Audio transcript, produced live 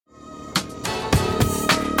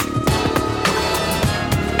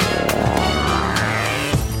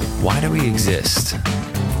do we exist?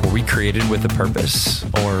 Were we created with a purpose,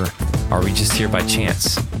 or are we just here by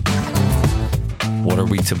chance? What are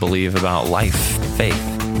we to believe about life, faith,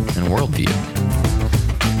 and worldview?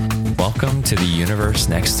 Welcome to the Universe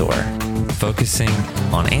Next Door, focusing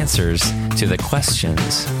on answers to the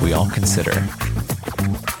questions we all consider.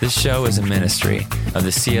 This show is a ministry of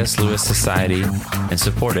the C.S. Lewis Society and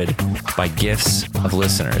supported by gifts of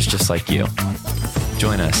listeners just like you.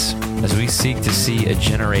 Join us as we seek to see a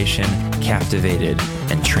generation captivated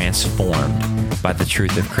and transformed by the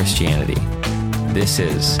truth of Christianity. This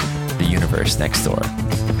is the Universe Next Door.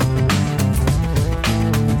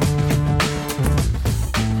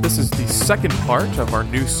 This is the second part of our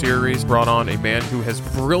new series, brought on a man who has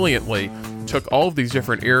brilliantly took all of these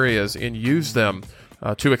different areas and used them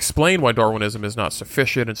to explain why Darwinism is not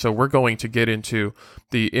sufficient. And so we're going to get into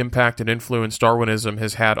the impact and influence Darwinism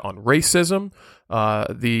has had on racism,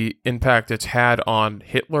 the impact it's had on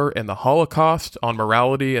Hitler and the Holocaust, on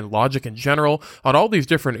morality and logic in general, on all these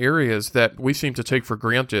different areas that we seem to take for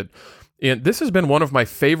granted. And this has been one of my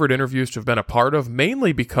favorite interviews to have been a part of,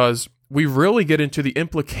 mainly because we really get into the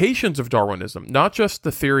implications of Darwinism, not just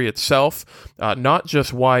the theory itself, not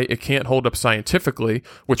just why it can't hold up scientifically,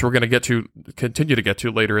 which we're going to continue to get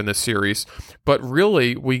to later in this series, but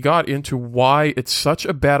really we got into why it's such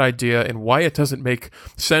a bad idea and why it doesn't make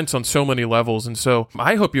sense on so many levels. And so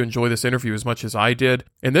I hope you enjoy this interview as much as I did.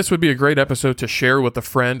 And this would be a great episode to share with a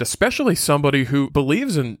friend, especially somebody who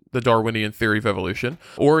believes in the Darwinian theory of evolution,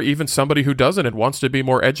 or even somebody who doesn't and wants to be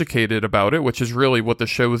more educated about it, which is really what the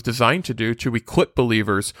show is designed to do, to equip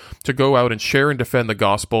believers to go out and share and defend the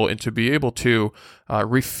gospel and to be able to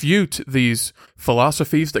refute these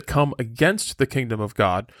philosophies that come against the kingdom of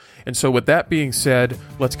God. And so with that being said,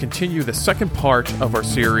 let's continue the second part of our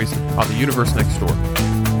series on the Universe Next Door.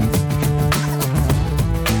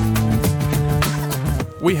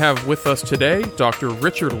 We have with us today Dr.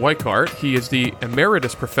 Richard Weikart. He is the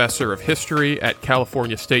Emeritus Professor of History at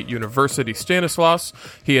California State University, Stanislaus.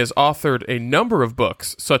 He has authored a number of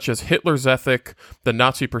books, such as Hitler's Ethic, The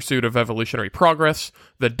Nazi Pursuit of Evolutionary Progress,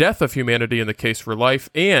 The Death of Humanity and the Case for Life,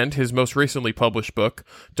 and his most recently published book,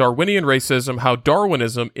 Darwinian Racism, How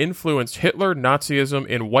Darwinism Influenced Hitler, Nazism,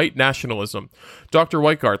 and White Nationalism. Dr.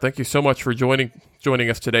 Weikart, thank you so much for joining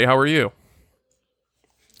us today. How are you?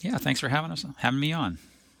 Yeah, thanks for having me on.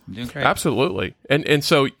 I'm doing great. Absolutely. And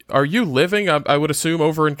so are you living, I would assume,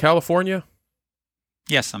 over in California?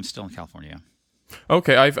 Yes, I'm still in California.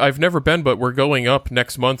 Okay, I've never been, but we're going up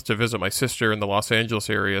next month to visit my sister in the Los Angeles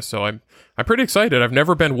area, so I'm pretty excited. I've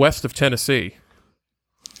never been west of Tennessee.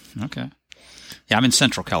 Okay. Yeah, I'm in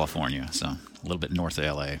Central California, so a little bit north of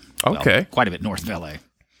LA. Okay. Well, quite a bit north of LA.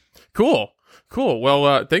 Cool.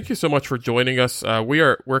 Well, thank you so much for joining us.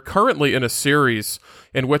 We're currently in a series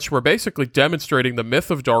in which we're basically demonstrating the myth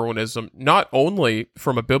of Darwinism, not only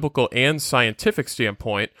from a biblical and scientific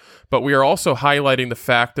standpoint, but we are also highlighting the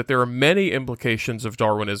fact that there are many implications of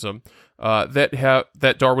Darwinism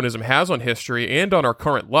that Darwinism has on history and on our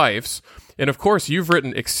current lives. And of course, you've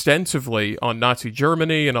written extensively on Nazi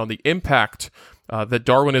Germany and on the impact that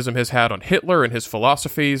Darwinism has had on Hitler and his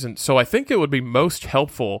philosophies. And so I think it would be most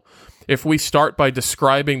helpful if we start by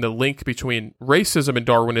describing the link between racism and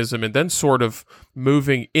Darwinism and then sort of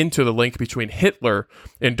moving into the link between Hitler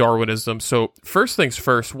and Darwinism. So first things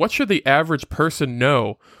first, what should the average person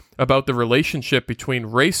know about the relationship between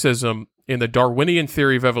racism and the Darwinian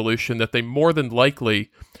theory of evolution that they more than likely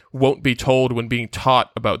won't be told when being taught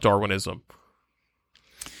about Darwinism?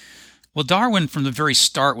 Well, Darwin, from the very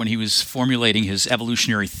start, when he was formulating his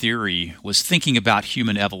evolutionary theory, was thinking about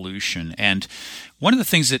human evolution. And one of the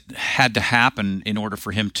things that had to happen in order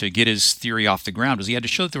for him to get his theory off the ground was he had to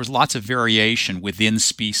show that there was lots of variation within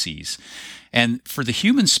species. And for the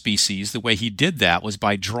human species, the way he did that was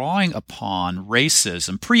by drawing upon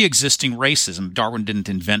racism, pre-existing racism. Darwin didn't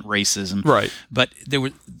invent racism, right? But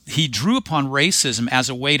he drew upon racism as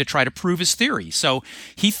a way to try to prove his theory. So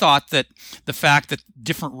he thought that the fact that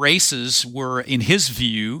different races were, in his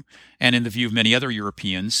view, and in the view of many other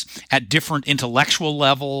Europeans, at different intellectual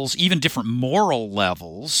levels, even different moral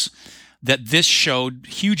levels, that this showed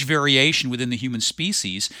huge variation within the human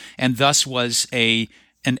species, and thus was an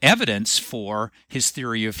evidence for his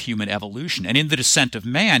theory of human evolution. And in The Descent of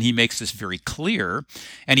Man, he makes this very clear,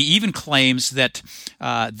 and he even claims that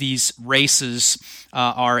these races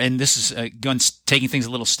are, and this is taking things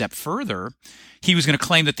a little step further, he was going to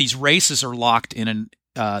claim that these races are locked in an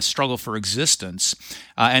struggle for existence,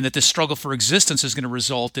 and that this struggle for existence is going to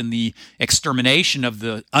result in the extermination of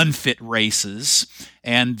the unfit races,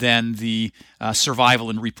 and then the survival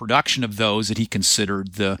and reproduction of those that he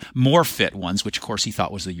considered the more fit ones, which of course he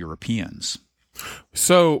thought was the Europeans.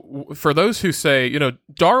 So, for those who say,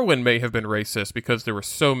 Darwin may have been racist because there were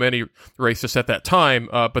so many racists at that time,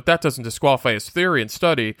 but that doesn't disqualify his theory and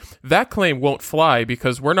study, that claim won't fly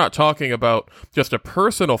because we're not talking about just a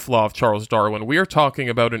personal flaw of Charles Darwin. We are talking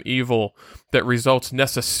about an evil that results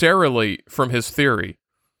necessarily from his theory.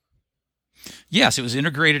 Yes, it was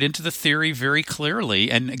integrated into the theory very clearly.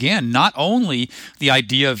 And again, not only the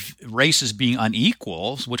idea of races being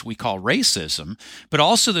unequal, which we call racism, but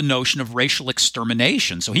also the notion of racial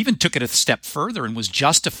extermination. So he even took it a step further and was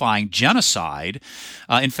justifying genocide.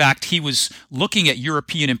 In fact, he was looking at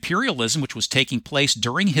European imperialism, which was taking place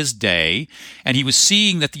during his day, and he was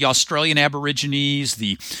seeing that the Australian Aborigines,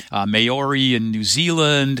 the Maori in New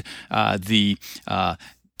Zealand, the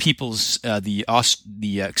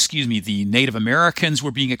Native Americans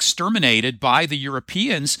were being exterminated by the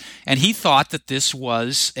Europeans, and he thought that this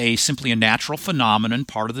was simply a natural phenomenon,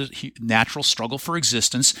 part of the natural struggle for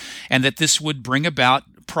existence, and that this would bring about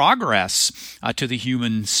progress to the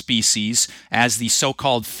human species as the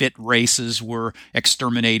so-called fit races were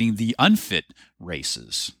exterminating the unfit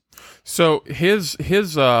races. So his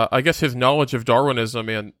I guess his knowledge of Darwinism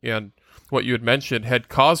and what you had mentioned had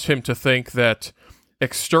caused him to think that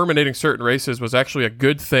exterminating certain races was actually a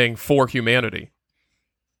good thing for humanity.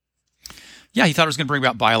 Yeah, he thought it was going to bring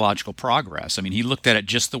about biological progress. I mean, he looked at it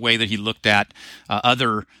just the way that he looked at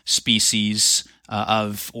other species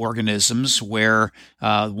of organisms, where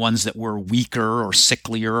ones that were weaker or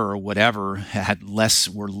sicklier or whatever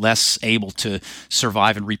were less able to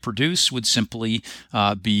survive and reproduce would simply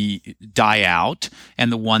die out,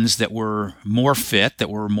 and the ones that were more fit, that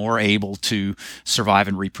were more able to survive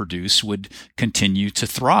and reproduce, would continue to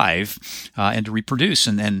thrive and to reproduce.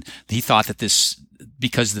 And then he thought that this,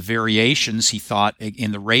 because the variations, he thought,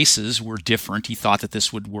 in the races were different, he thought that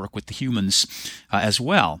this would work with the humans as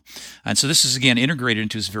well. And so this is, again, integrated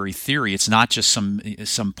into his very theory. It's not just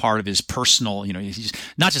some part of his personal, he's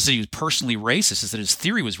not just that he was personally racist, it's that his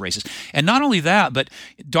theory was racist. And not only that, but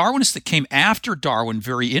Darwinists that came after Darwin,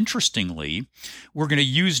 very interestingly, were going to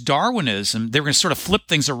use Darwinism. They were going to sort of flip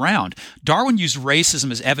things around. Darwin used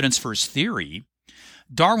racism as evidence for his theory.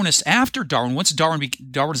 Darwinists after Darwin, once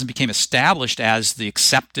Darwinism became established as the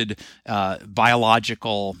accepted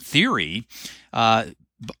biological theory,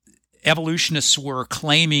 evolutionists were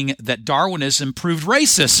claiming that Darwinism proved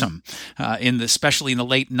racism, especially in the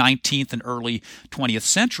late 19th and early 20th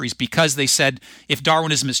centuries, because they said if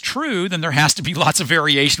Darwinism is true, then there has to be lots of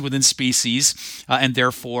variation within species, and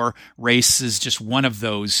therefore race is just one of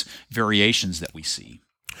those variations that we see.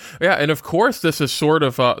 Yeah, and of course, this is sort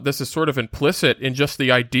of implicit in just the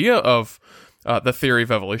idea of the theory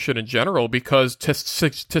of evolution in general, because to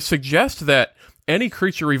suggest that any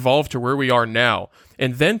creature evolved to where we are now,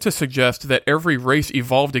 and then to suggest that every race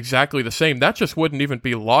evolved exactly the same, that just wouldn't even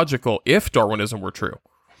be logical if Darwinism were true.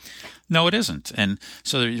 No, it isn't. And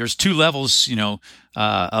so there's two levels,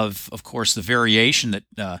 of course, the variation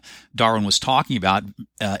that Darwin was talking about,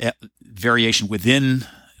 variation within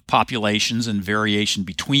populations and variation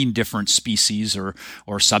between different species or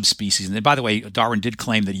subspecies. And by the way, Darwin did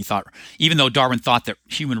claim that he thought, even though Darwin thought that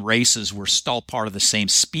human races were still part of the same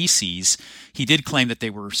species, he did claim that they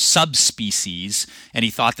were subspecies, and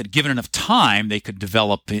he thought that given enough time, they could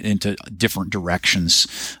develop into different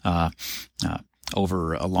directions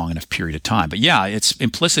over a long enough period of time. But yeah, it's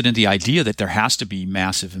implicit in the idea that there has to be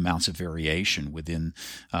massive amounts of variation within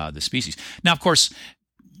the species. Now, of course,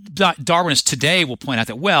 Darwinists today will point out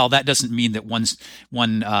that, well, that doesn't mean that one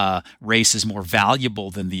race is more valuable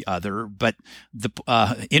than the other. But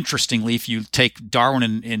interestingly, if you take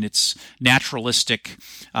Darwin in its naturalistic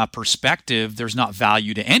perspective, there's not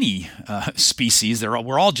value to any species.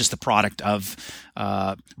 We're all just the product of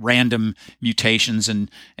random mutations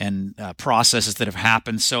and processes that have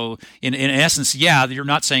happened. So in essence, yeah, you're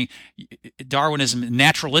not saying Darwinism,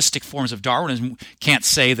 naturalistic forms of Darwinism can't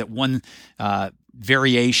say that one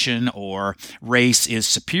variation or race is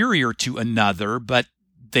superior to another, but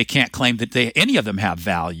they can't claim that any of them have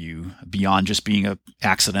value beyond just being a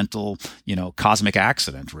accidental, cosmic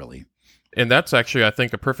accident, really. And that's actually, I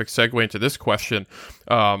think, a perfect segue into this question,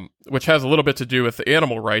 which has a little bit to do with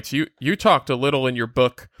animal rights. You talked a little in your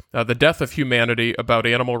book, The Death of Humanity, about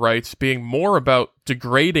animal rights being more about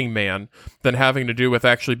degrading man than having to do with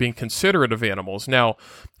actually being considerate of animals. Now,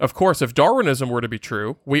 of course, if Darwinism were to be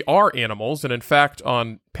true, we are animals, and in fact,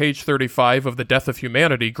 on page 35 of The Death of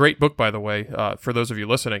Humanity, great book, by the way, for those of you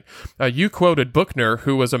listening, you quoted Buchner,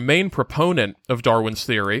 who was a main proponent of Darwin's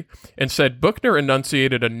theory, and said Buchner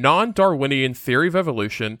enunciated a non-Darwinian theory of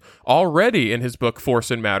evolution already in his book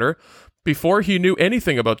Force and Matter, before he knew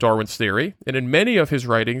anything about Darwin's theory, and in many of his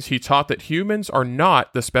writings, he taught that humans are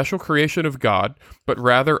not the special creation of God, but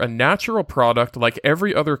rather a natural product like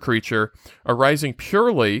every other creature, arising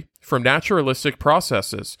purely from naturalistic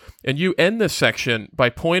processes. And you end this section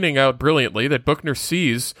by pointing out brilliantly that Buchner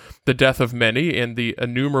sees the death of many and the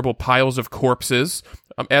innumerable piles of corpses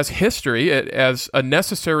as history, as a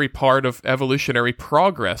necessary part of evolutionary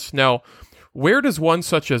progress. Now, where does one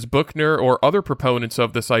such as Buchner or other proponents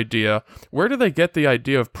of this idea, where do they get the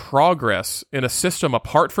idea of progress in a system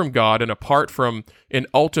apart from God and apart from an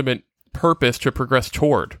ultimate purpose to progress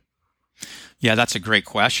toward? Yeah, that's a great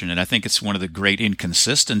question, and I think it's one of the great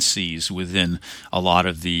inconsistencies within a lot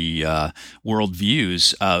of the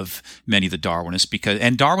worldviews of many of the Darwinists,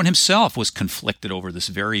 and Darwin himself was conflicted over this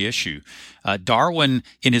very issue. Darwin,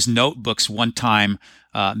 in his notebooks one time,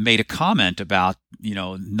 made a comment about,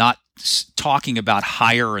 not talking about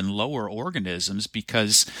higher and lower organisms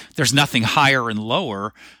because there's nothing higher and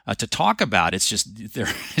lower to talk about. It's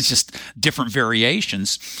just different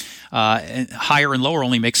variations. And higher and lower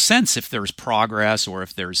only makes sense if there's progress or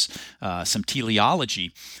if there's some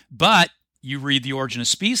teleology. But you read The Origin of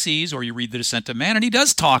Species or you read The Descent of Man, and he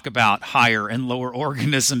does talk about higher and lower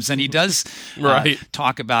organisms, and he does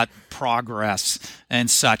talk about progress and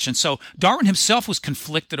such. And so Darwin himself was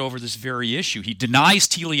conflicted over this very issue. He denies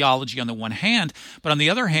teleology on the one hand, but on the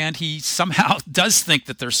other hand, he somehow does think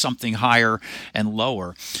that there's something higher and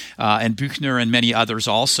lower. And Buchner and many others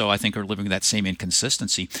also, I think, are living that same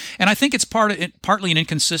inconsistency. And I think it's partly an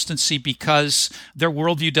inconsistency because their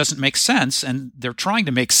worldview doesn't make sense, and they're trying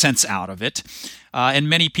to make sense out of it. And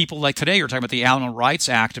many people like today are talking about the animal rights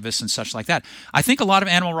activists and such like that. I think a lot of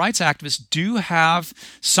animal rights activists do have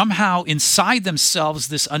somehow inside themselves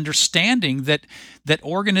this understanding that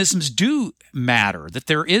organisms do matter, that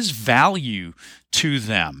there is value to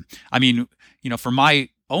them. I mean, from my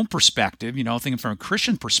own perspective, thinking from a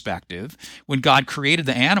Christian perspective, when God created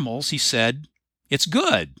the animals, he said, it's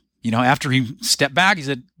good. After he stepped back, he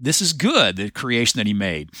said, this is good, the creation that he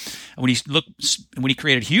made. And when he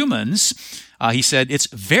created humans, he said, it's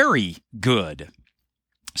very good.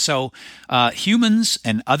 So humans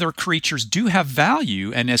and other creatures do have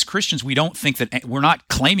value, and as Christians, we're not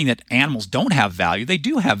claiming that animals don't have value. They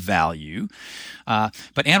do have value.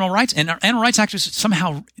 But animal rights activists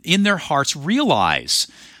somehow in their hearts realize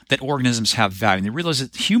that organisms have value, and they realize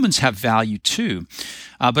that humans have value too.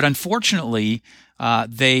 But unfortunately,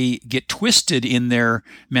 they get twisted in their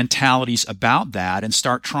mentalities about that and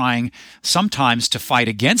start trying sometimes to fight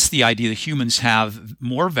against the idea that humans have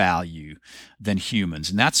more value than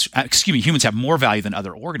humans. And humans have more value than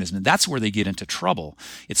other organisms. And that's where they get into trouble,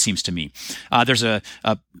 it seems to me. There's a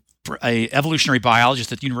evolutionary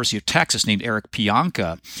biologist at the University of Texas named Eric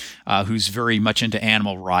Pianka, who's very much into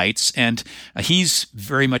animal rights, and he's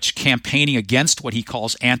very much campaigning against what he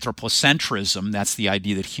calls anthropocentrism. That's the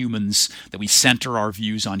idea that we center our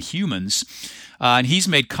views on humans. And he's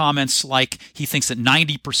made comments like he thinks that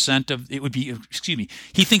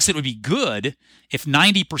he thinks it would be good if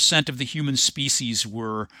 90% of the human species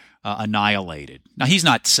were annihilated. Now, he's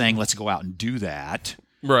not saying let's go out and do that.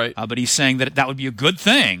 Right. But he's saying that would be a good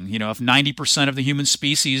thing, if 90% of the human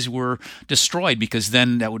species were destroyed, because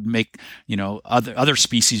then that would make, other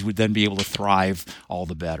species would then be able to thrive all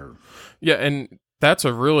the better. Yeah, and that's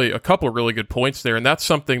a couple of really good points there, and that's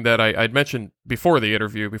something that I'd mentioned before the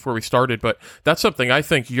interview, before we started, but that's something I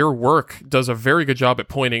think your work does a very good job at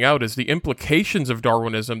pointing out, is the implications of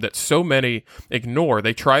Darwinism that so many ignore.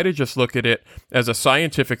 They try to just look at it as a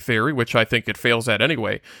scientific theory, which I think it fails at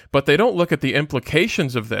anyway, but they don't look at the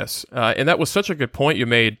implications of this, and that was such a good point you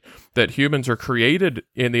made, that humans are created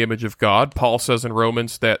in the image of God. Paul says in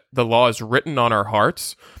Romans that the law is written on our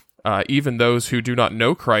hearts, even those who do not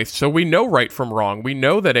know Christ. So we know right from wrong. We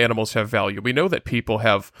know that animals have value. We know that people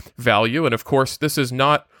have value. And of course, this is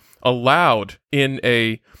not allowed in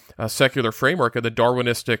a secular framework of the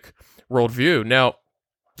Darwinistic worldview. Now,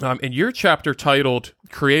 in your chapter titled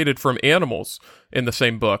Created from Animals in the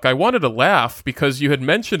same book, I wanted to laugh because you had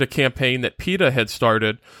mentioned a campaign that PETA had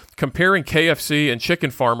started comparing KFC and chicken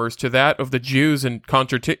farmers to that of the Jews in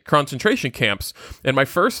concentration camps. And my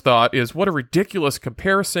first thought is, what a ridiculous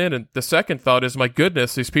comparison. And the second thought is, my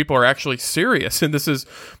goodness, these people are actually serious. And this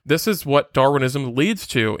is what Darwinism leads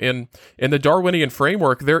to. In the Darwinian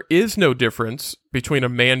framework, there is no difference between a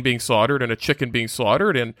man being slaughtered and a chicken being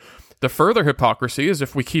slaughtered. And the further hypocrisy is,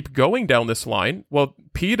 if we keep going down this line, well,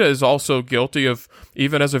 PETA is also guilty of,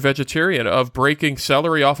 even as a vegetarian, of breaking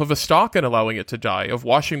celery off of a stalk and allowing it to die, of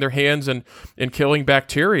washing their hands and killing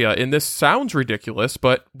bacteria. And this sounds ridiculous,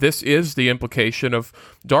 but this is the implication of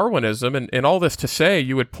Darwinism. And all this to say,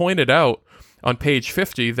 you had pointed out on page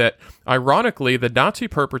 50 that, ironically, the Nazi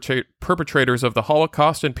perpetrators of the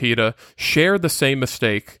Holocaust and PETA shared the same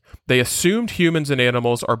mistake. They assumed humans and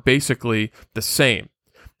animals are basically the same.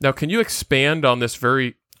 Now, can you expand on this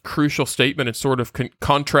very crucial statement and sort of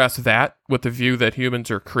contrast that with the view that humans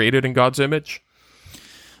are created in God's image?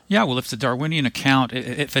 Yeah, well, if the Darwinian account,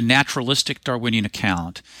 if a naturalistic Darwinian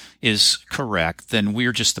account is correct, then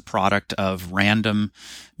we're just the product of random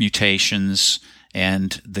mutations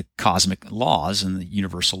and the cosmic laws and the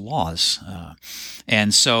universal laws.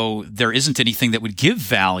 And so there isn't anything that would give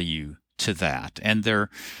value to that. And there are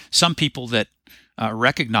some people that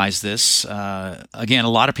recognize this. Again, a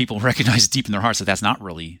lot of people recognize deep in their hearts that that's not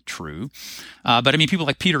really true. But I mean, people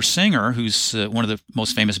like Peter Singer, who's one of the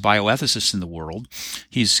most famous bioethicists in the world,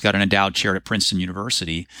 he's got an endowed chair at Princeton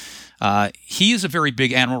University. He is a very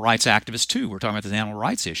big animal rights activist, too. We're talking about this animal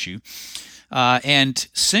rights issue. And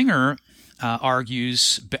Singer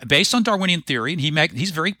argues, based on Darwinian theory, and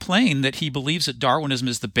he's very plain that he believes that Darwinism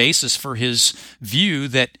is the basis for his view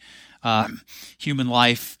that human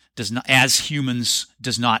life as humans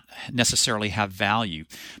does not necessarily have value.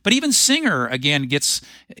 But even Singer, again, gets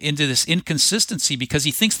into this inconsistency because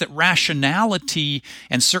he thinks that rationality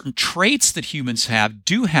and certain traits that humans have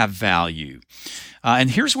do have value.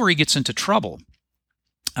 And here's where he gets into trouble.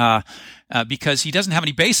 Because he doesn't have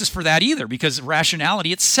any basis for that either, because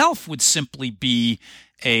rationality itself would simply be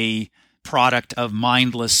a product of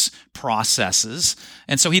mindless processes.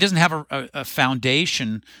 And so he doesn't have a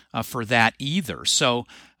foundation for that either. So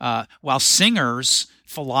while Singer's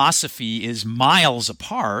philosophy is miles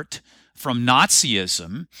apart from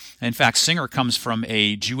Nazism, in fact, Singer comes from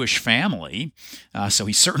a Jewish family, so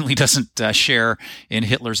he certainly doesn't share in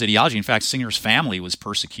Hitler's ideology. In fact, Singer's family was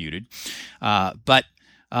persecuted. But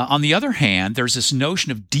on the other hand, there's this notion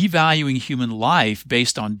of devaluing human life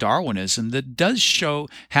based on Darwinism that does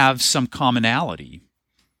have some commonality.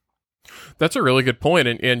 That's a really good point.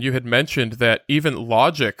 And you had mentioned that even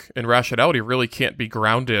logic and rationality really can't be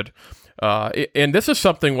grounded. And this is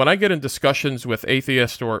something, when I get in discussions with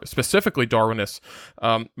atheists or specifically Darwinists,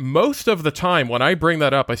 most of the time when I bring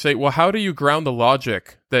that up, I say, well, how do you ground the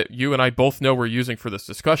logic that you and I both know we're using for this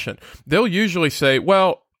discussion? They'll usually say,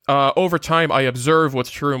 well, over time, I observe what's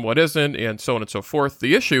true and what isn't, and so on and so forth.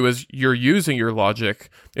 The issue is you're using your logic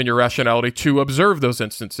and your rationality to observe those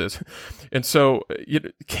instances. And so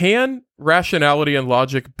can rationality and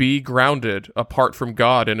logic be grounded apart from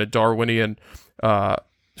God in a Darwinian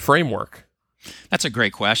framework? That's a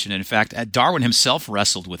great question. And in fact, Darwin himself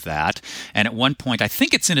wrestled with that. And at one point, I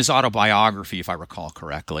think it's in his autobiography, if I recall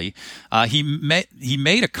correctly, he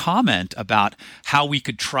made a comment about how we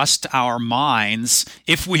could trust our minds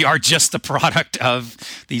if we are just the product of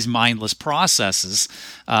these mindless processes.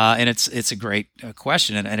 And it's a great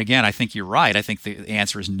question. And again, I think you're right. I think the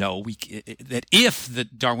answer is no. That if the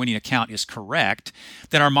Darwinian account is correct,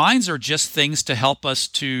 then our minds are just things to help us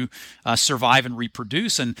to survive and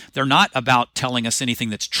reproduce. And they're not about telling us anything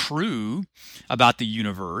that's true about the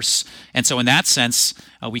universe. And so in that sense,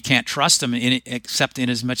 we can't trust them except in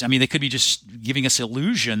as much, I mean, they could be just giving us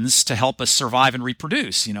illusions to help us survive and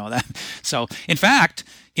reproduce, that. So in fact,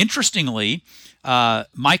 interestingly,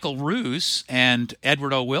 Michael Ruse and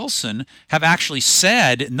Edward O. Wilson have actually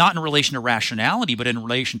said, not in relation to rationality, but in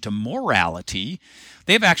relation to morality,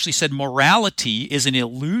 they've actually said morality is an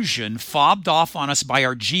illusion fobbed off on us by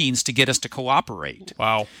our genes to get us to cooperate.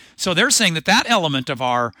 Wow. So they're saying that element of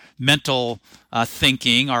our mental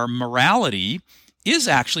thinking, our morality, is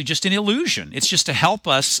actually just an illusion. It's just to help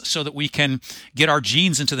us so that we can get our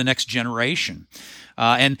genes into the next generation.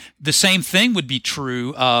 And the same thing would be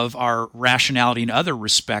true of our rationality in other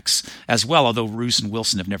respects as well, although Ruse and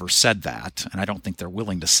Wilson have never said that, and I don't think they're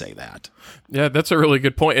willing to say that. Yeah, that's a really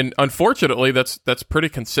good point. And unfortunately, that's pretty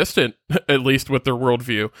consistent, at least with their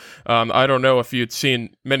worldview. I don't know if you'd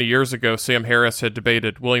seen many years ago, Sam Harris had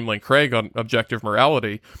debated William Lane Craig on objective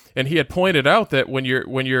morality, and he had pointed out that when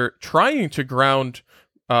you're trying to ground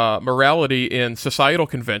morality in societal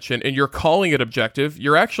convention and you're calling it objective,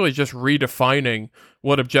 you're actually just redefining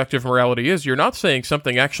what objective morality is. You're not saying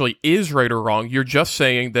something actually is right or wrong. You're just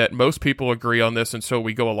saying that most people agree on this and so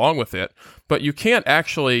we go along with it. But you can't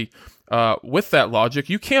actually, with that logic,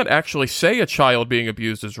 you can't actually say a child being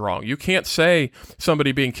abused is wrong. You can't say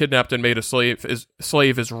somebody being kidnapped and made a slave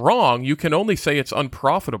is wrong. You can only say it's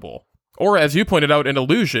unprofitable Or, as you pointed out, an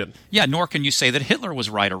illusion. Yeah, nor can you say that Hitler was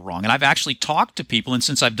right or wrong. And I've actually talked to people, and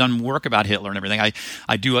since I've done work about Hitler and everything,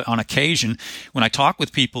 I do it on occasion. When I talk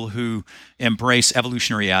with people who embrace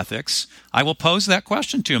evolutionary ethics, I will pose that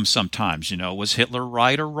question to them sometimes, was Hitler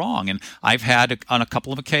right or wrong? And I've had on a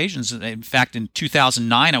couple of occasions. In fact, in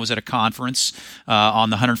 2009, I was at a conference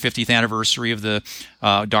on the 150th anniversary of the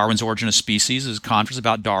Darwin's Origin of Species. It was a conference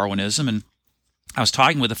about Darwinism, and I was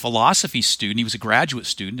talking with a philosophy student. He was a graduate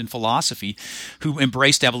student in philosophy who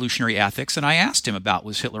embraced evolutionary ethics, and I asked him about,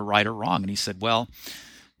 was Hitler right or wrong? And he said, well,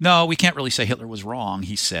 no, we can't really say Hitler was wrong,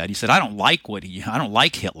 he said. I don't like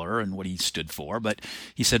Hitler and what he stood for, but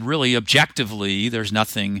he said, really, objectively, there's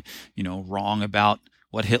nothing, wrong about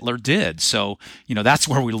what Hitler did. So, that's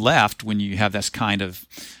where we left when you have this kind of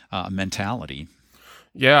mentality.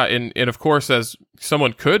 Yeah, and of course, as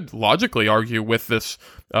someone could logically argue with this,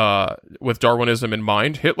 with Darwinism in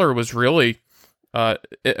mind, Hitler was really,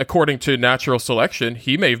 according to natural selection,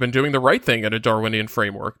 he may have been doing the right thing in a Darwinian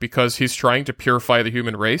framework because he's trying to purify the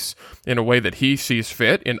human race in a way that he sees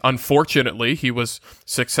fit. And unfortunately, he was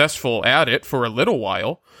successful at it for a little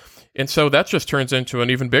while. And so that just turns into an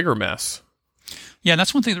even bigger mess. Yeah, and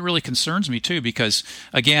that's one thing that really concerns me too, because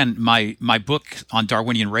again, my book on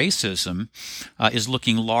Darwinian racism is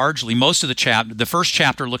looking largely, most of the first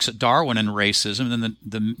chapter looks at Darwin and racism, and then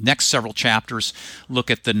the next several chapters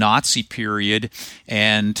look at the Nazi period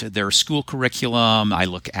and their school curriculum. I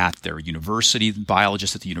look at their university,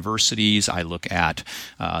 biologists at the universities. I look at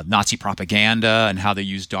Nazi propaganda and how they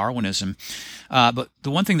use Darwinism. But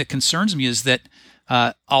the one thing that concerns me is that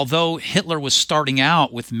although Hitler was starting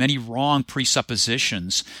out with many wrong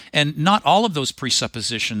presuppositions, and not all of those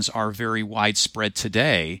presuppositions are very widespread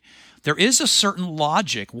today, there is a certain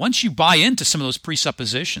logic. Once you buy into some of those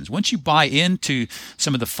presuppositions, once you buy into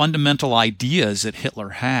some of the fundamental ideas that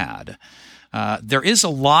Hitler had, there is a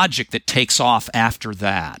logic that takes off after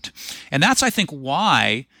that. And that's, I think,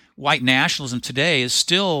 why white nationalism today is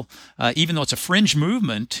still, even though it's a fringe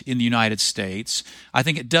movement in the United States, I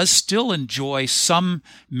think it does still enjoy some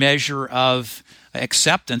measure of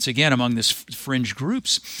acceptance, again, among these fringe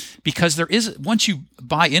groups, because there is, once you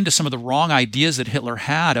buy into some of the wrong ideas that Hitler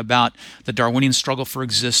had about the Darwinian struggle for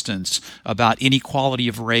existence, about inequality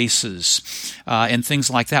of races, and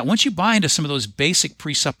things like that, once you buy into some of those basic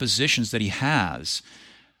presuppositions that he has,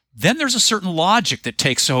 then there's a certain logic that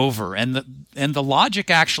takes over, and the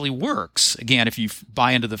logic actually works, again, if you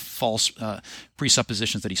buy into the false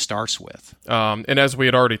presuppositions that he starts with. And as we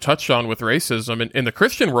had already touched on with racism, in the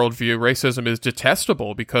Christian worldview, racism is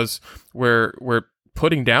detestable because we're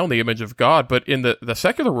putting down the image of God. But in the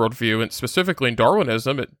secular worldview, and specifically in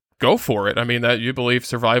Darwinism, go for it. I mean, that you believe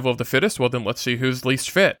survival of the fittest, well, then let's see who's least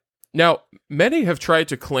fit. Now, many have tried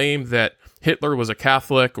to claim that Hitler was a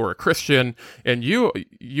Catholic or a Christian, and you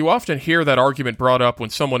often hear that argument brought up when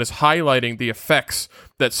someone is highlighting the effects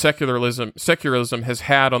that secularism has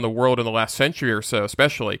had on the world in the last century or so,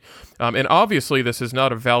 especially. And obviously, this is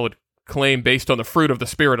not a valid claim based on the fruit of the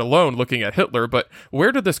Spirit alone, looking at Hitler, but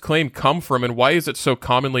where did this claim come from, and why is it so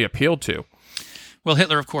commonly appealed to? Well,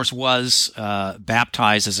 Hitler, of course, was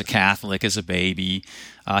baptized as a Catholic as a baby.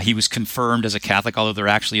 He was confirmed as a Catholic, although there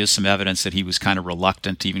actually is some evidence that he was kind of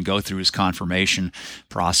reluctant to even go through his confirmation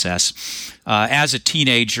process. As a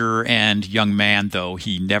teenager and young man, though,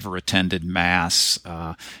 he never attended Mass.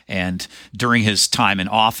 And during his time in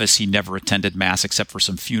office, he never attended Mass except for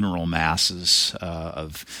some funeral masses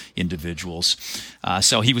of individuals.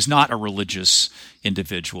 So he was not a religious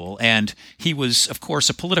individual. And he was, of course,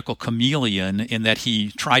 a political chameleon in that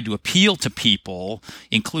he tried to appeal to people,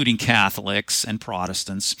 including Catholics and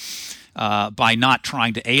Protestants, by not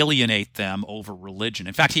trying to alienate them over religion.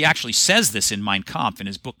 In fact, he actually says this in Mein Kampf, in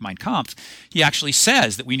his book Mein Kampf. He actually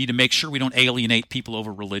says that we need to make sure we don't alienate people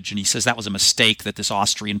over religion. He says that was a mistake that this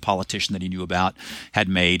Austrian politician that he knew about had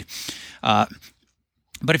made.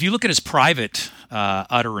 But if you look at his private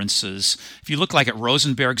utterances, if you look like at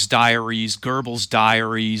Rosenberg's diaries, Goebbels'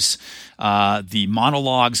 diaries, the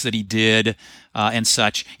monologues that he did and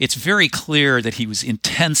such, it's very clear that he was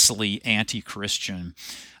intensely anti-Christian,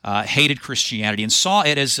 hated Christianity, and saw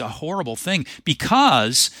it as a horrible thing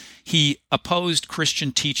because he opposed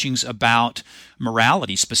Christian teachings about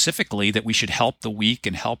morality, specifically that we should help the weak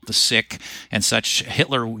and help the sick and such.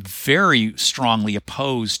 Hitler very strongly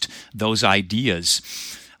opposed those ideas.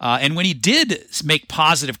 And when he did make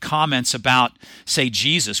positive comments about, say,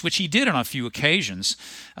 Jesus, which he did on a few occasions,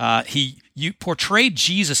 he portrayed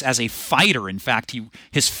Jesus as a fighter. In fact,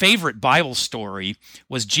 his favorite Bible story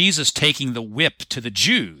was Jesus taking the whip to the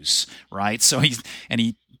Jews, right? So he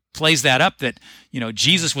plays that up that,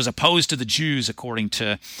 Jesus was opposed to the Jews according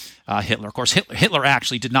to Hitler. Of course, Hitler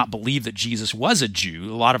actually did not believe that Jesus was a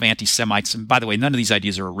Jew. A lot of anti-Semites, and by the way, none of these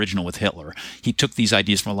ideas are original with Hitler. He took these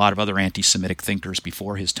ideas from a lot of other anti-Semitic thinkers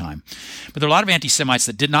before his time. But there are a lot of anti-Semites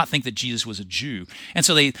that did not think that Jesus was a Jew. And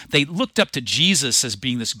so they looked up to Jesus as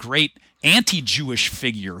being this great anti-Jewish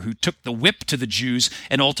figure who took the whip to the Jews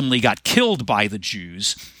and ultimately got killed by the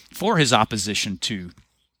Jews for his opposition to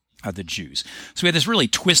the Jews. So we had this really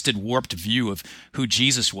twisted, warped view of who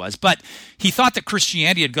Jesus was. But he thought that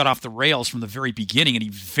Christianity had got off the rails from the very beginning, and he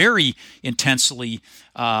very intensely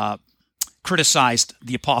criticized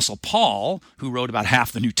the Apostle Paul, who wrote about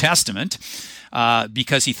half the New Testament,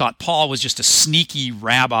 because he thought Paul was just a sneaky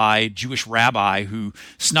rabbi, Jewish rabbi, who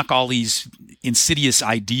snuck all these insidious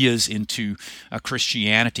ideas into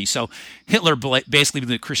Christianity. So Hitler basically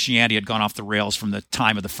believed that Christianity had gone off the rails from the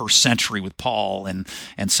time of the first century with Paul and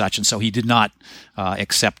such, and so he did not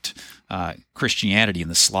accept Christianity in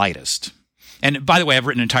the slightest. And by the way, I've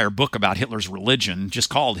written an entire book about Hitler's religion,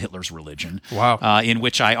 just called Hitler's Religion, in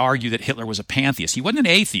which I argue that Hitler was a pantheist. He wasn't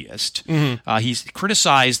an atheist. Mm-hmm. He's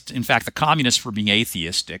criticized, in fact, the communists for being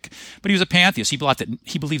atheistic, but he was a pantheist.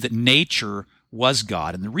 He believed that nature was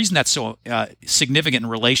God. And the reason that's so significant in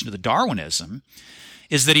relation to the Darwinism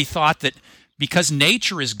is that he thought that because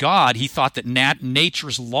nature is God, he thought that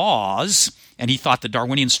nature's laws, and he thought the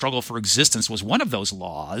Darwinian struggle for existence was one of those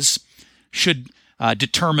laws, should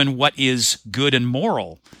determine what is good and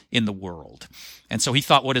moral in the world. And so he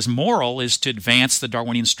thought what is moral is to advance the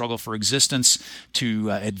Darwinian struggle for existence,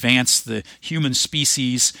 to advance the human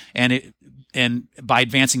species, and by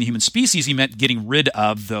advancing the human species, he meant getting rid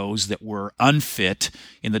of those that were unfit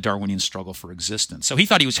in the Darwinian struggle for existence. So he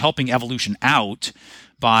thought he was helping evolution out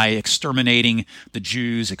by exterminating the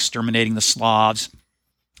Jews, exterminating the Slavs,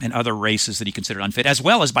 and other races that he considered unfit, as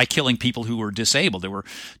well as by killing people who were disabled. There were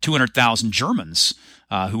 200,000 Germans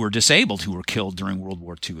who were disabled who were killed during World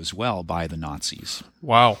War II as well by the Nazis.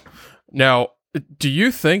 Wow. Now, do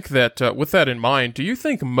you think that, with that in mind, do you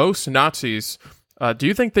think most Nazis, do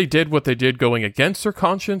you think they did what they did going against their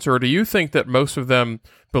conscience, or do you think that most of them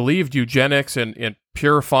believed eugenics and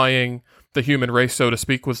purifying the human race, so to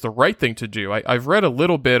speak, was the right thing to do? I've read a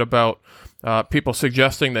little bit about people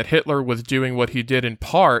suggesting that Hitler was doing what he did in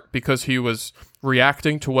part because he was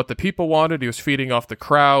reacting to what the people wanted. He was feeding off the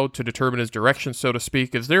crowd to determine his direction, so to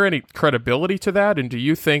speak. Is there any credibility to that? And do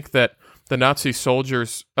you think that the Nazi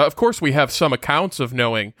soldiers, of course we have some accounts of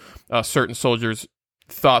knowing certain soldiers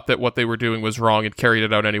thought that what they were doing was wrong and carried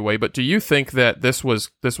it out anyway, but do you think that this was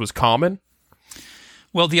common?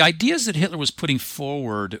 Well, the ideas that Hitler was putting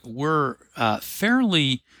forward were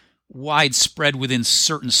fairly widespread within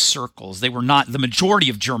certain circles. They were not, the majority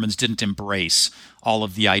of Germans didn't embrace all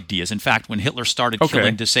of the ideas. In fact, when Hitler started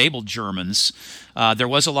killing disabled Germans, there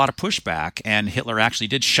was a lot of pushback, and Hitler actually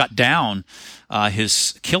did shut down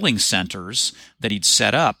his killing centers that he'd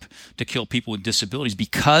set up to kill people with disabilities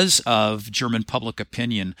because of German public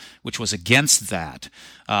opinion, which was against that.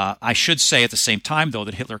 I should say at the same time, though,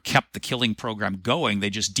 that Hitler kept the killing program going.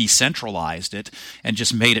 They just decentralized it and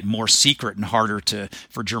just made it more secret and harder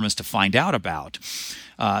for Germans to find out about.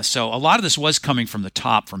 So a lot of this was coming from the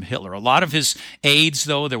top, from Hitler. A lot of his aides,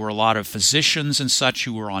 though, there were a lot of physicians and such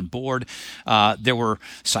who were on board. There were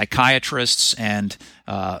psychiatrists and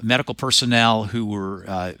medical personnel who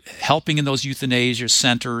were helping in those euthanasia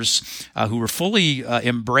centers, who were fully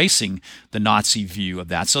embracing the Nazi view of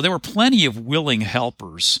that. So there were plenty of willing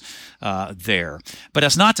helpers there. But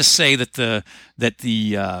that's not to say that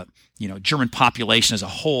the German population as a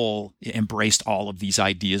whole embraced all of these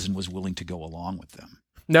ideas and was willing to go along with them.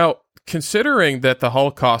 Now, considering that the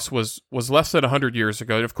Holocaust was less than 100 years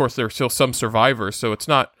ago, and of course there are still some survivors, so it's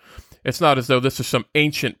not as though this is some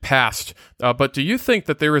ancient past, but do you think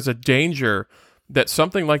that there is a danger that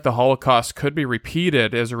something like the Holocaust could be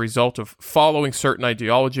repeated as a result of following certain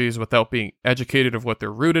ideologies without being educated of what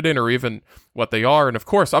they're rooted in or even what they are? And of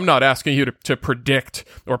course, I'm not asking you to predict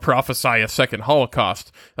or prophesy a second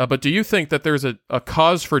Holocaust, but do you think that there's a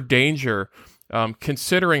cause for danger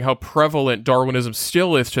considering how prevalent Darwinism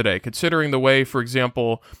still is today, considering the way, for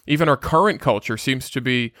example, even our current culture seems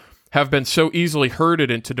to have been so easily herded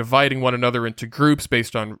into dividing one another into groups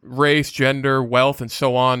based on race, gender, wealth, and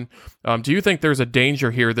so on. Do you think there's a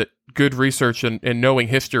danger here that good research and knowing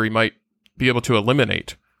history might be able to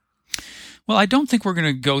eliminate? Well, I don't think we're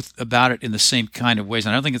going to go about it in the same kind of ways.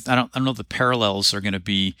 And I don't know if the parallels are going to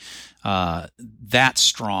be that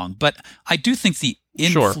strong. But I do think the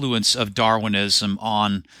influence of Darwinism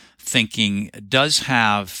on thinking does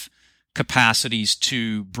have capacities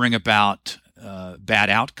to bring about bad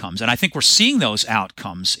outcomes. And I think we're seeing those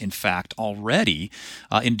outcomes, in fact, already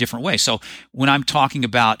in different ways. So when I'm talking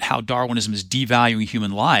about how Darwinism is devaluing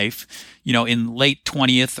human life, in late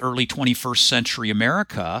 20th, early 21st century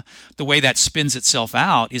America, the way that spins itself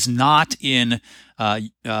out is not in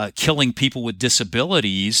killing people with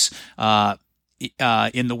disabilities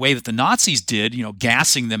in the way that the Nazis did,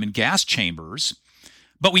 gassing them in gas chambers,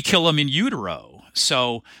 but we kill them in utero.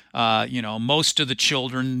 So, most of the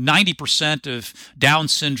children, 90% of Down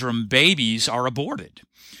syndrome babies are aborted.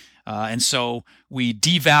 And so we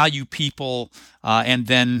devalue people and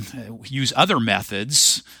then use other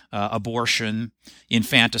methods, abortion,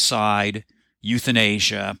 infanticide,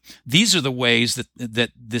 euthanasia. These are the ways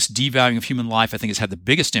that this devaluing of human life, I think, has had the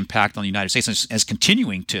biggest impact on the United States and is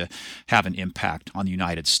continuing to have an impact on the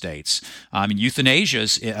United States.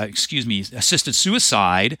 Assisted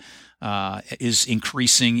suicide is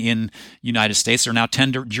increasing in the United States. There are now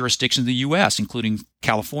 10 jurisdictions in the U.S., including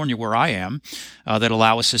California, where I am, that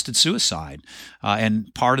allow assisted suicide.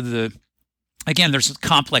 And part of again, there's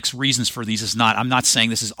complex reasons for these. I'm not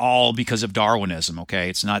saying this is all because of Darwinism, okay?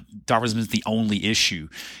 It's not, Darwinism is the only issue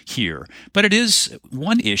here. But it is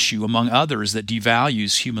one issue among others that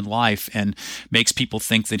devalues human life and makes people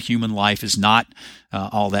think that human life is not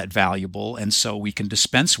all that valuable, and so we can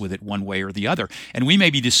dispense with it one way or the other. And we may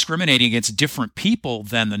be discriminating against different people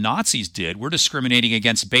than the Nazis did. We're discriminating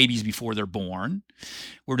against babies before they're born.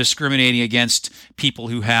 We're discriminating against people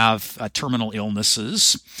who have terminal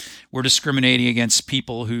illnesses. We're discriminating against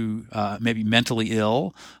people who may be mentally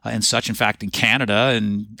ill and such. In fact, in Canada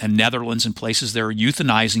and Netherlands and places, they're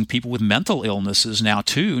euthanizing people with mental illnesses now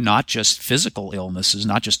too, not just physical illnesses,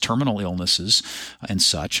 not just terminal illnesses and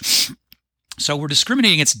such. So we're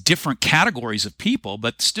discriminating against different categories of people,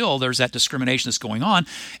 but still there's that discrimination that's going on,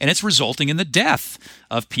 and it's resulting in the death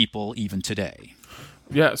of people even today.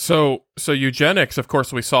 Yeah, so eugenics, of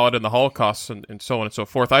course, we saw it in the Holocaust and so on and so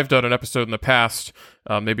forth. I've done an episode in the past,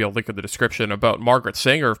 maybe I'll link in the description, about Margaret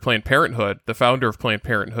Sanger of Planned Parenthood, the founder of Planned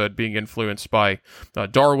Parenthood, being influenced by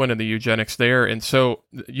Darwin and the eugenics there. And so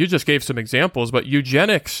you just gave some examples, but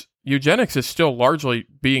eugenics is still largely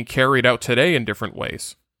being carried out today in different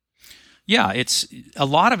ways. Yeah, a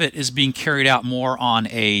lot of it is being carried out more on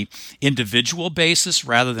a individual basis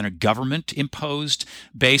rather than a government-imposed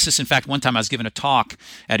basis. In fact, one time I was giving a talk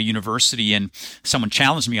at a university, and someone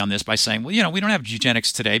challenged me on this by saying, well, we don't have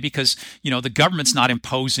eugenics today because, the government's not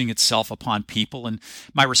imposing itself upon people. And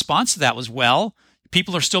my response to that was, well,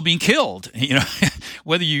 people are still being killed,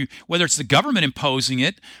 whether it's the government imposing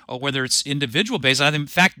it or whether it's individual based. I think, in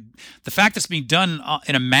fact, the fact that it's being done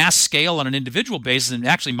in a mass scale on an individual basis, and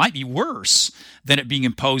actually might be worse than it being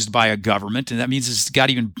imposed by a government. And that means it's got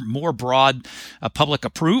even more broad public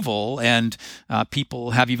approval, and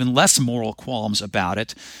people have even less moral qualms about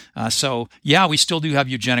it. So yeah, we still do have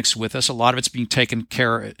eugenics with us. A lot of it's being taken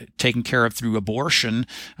care of through abortion,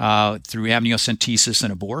 through amniocentesis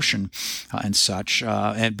and abortion and such.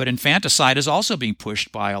 But infanticide is also being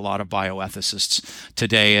pushed by a lot of bioethicists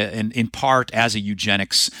today, in part as a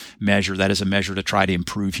eugenics measure. That is a measure to try to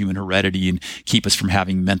improve human heredity and keep us from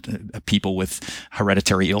having people with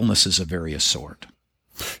hereditary illnesses of various sort.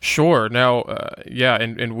 Sure. Now,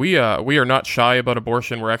 and we are not shy about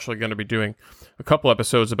abortion. We're actually going to be doing a couple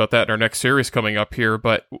episodes about that in our next series coming up here.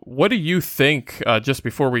 But what do you think, just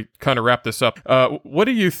before we kind of wrap this up, what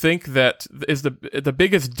do you think that is the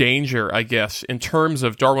biggest danger, I guess, in terms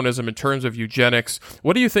of Darwinism, in terms of eugenics?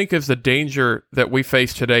 What do you think is the danger that we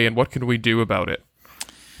face today, and what can we do about it?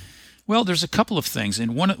 Well, there's a couple of things,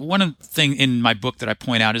 and one thing in my book that I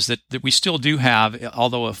point out is that we still do have,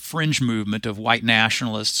 although a fringe movement of white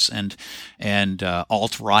nationalists and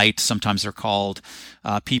alt-right, sometimes they're called,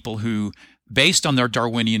 people who, based on their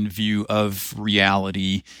Darwinian view of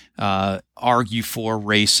reality, argue for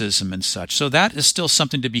racism and such. So that is still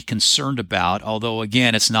something to be concerned about, although,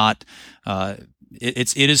 again, it's not...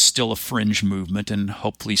 It is still a fringe movement, and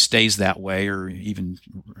hopefully stays that way, or even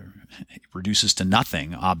reduces to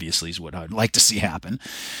nothing, obviously, is what I'd like to see happen.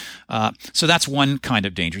 So that's one kind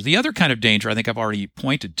of danger. The other kind of danger I think I've already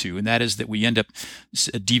pointed to, and that is that we end up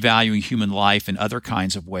devaluing human life in other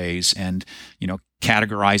kinds of ways, and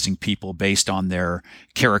categorizing people based on their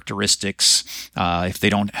characteristics. If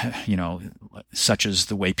they don't, such as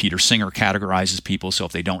the way Peter Singer categorizes people. So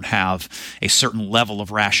if they don't have a certain level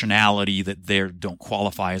of rationality, that they don't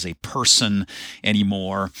qualify as a person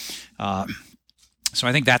anymore. So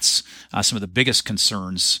I think that's some of the biggest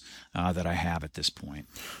concerns that I have at this point.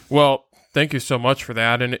 Well, thank you so much for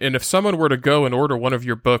that. And if someone were to go and order one of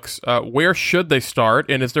your books, where should they start?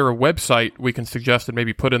 And is there a website we can suggest and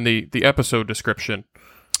maybe put in the episode description?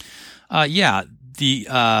 Yeah.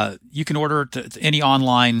 You can order it to any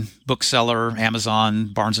online bookseller,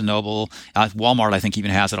 Amazon, Barnes and Noble, Walmart. I think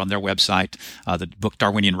even has it on their website. The book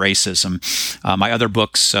Darwinian Racism. My other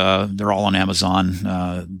books, they're all on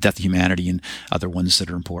Amazon. Death of Humanity and other ones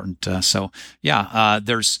that are important.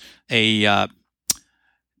 There's a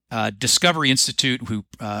Discovery Institute, who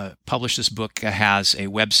published this book, has a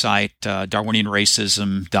website,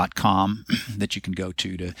 darwinianracism.com, that you can go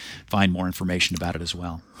to find more information about it as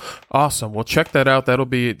well. Awesome. Well, check that out. That'll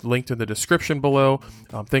be linked in the description below.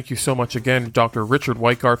 Thank you so much again, Dr. Richard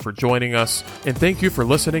Weikart, for joining us. And thank you for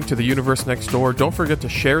listening to The Universe Next Door. Don't forget to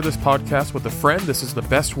share this podcast with a friend. This is the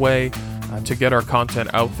best way to get our content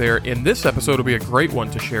out there. And this episode will be a great one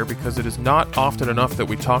to share because it is not often enough that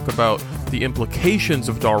we talk about the implications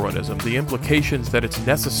of Darwinism, the implications that it's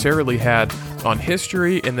necessarily had on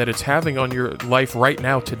history and that it's having on your life right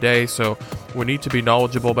now today. So we need to be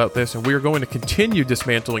knowledgeable about this, and we are going to continue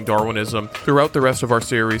dismantling Darwinism throughout the rest of our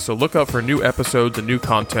series. So look out for new episodes and new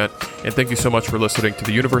content. And thank you so much for listening to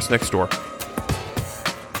The Universe Next Door.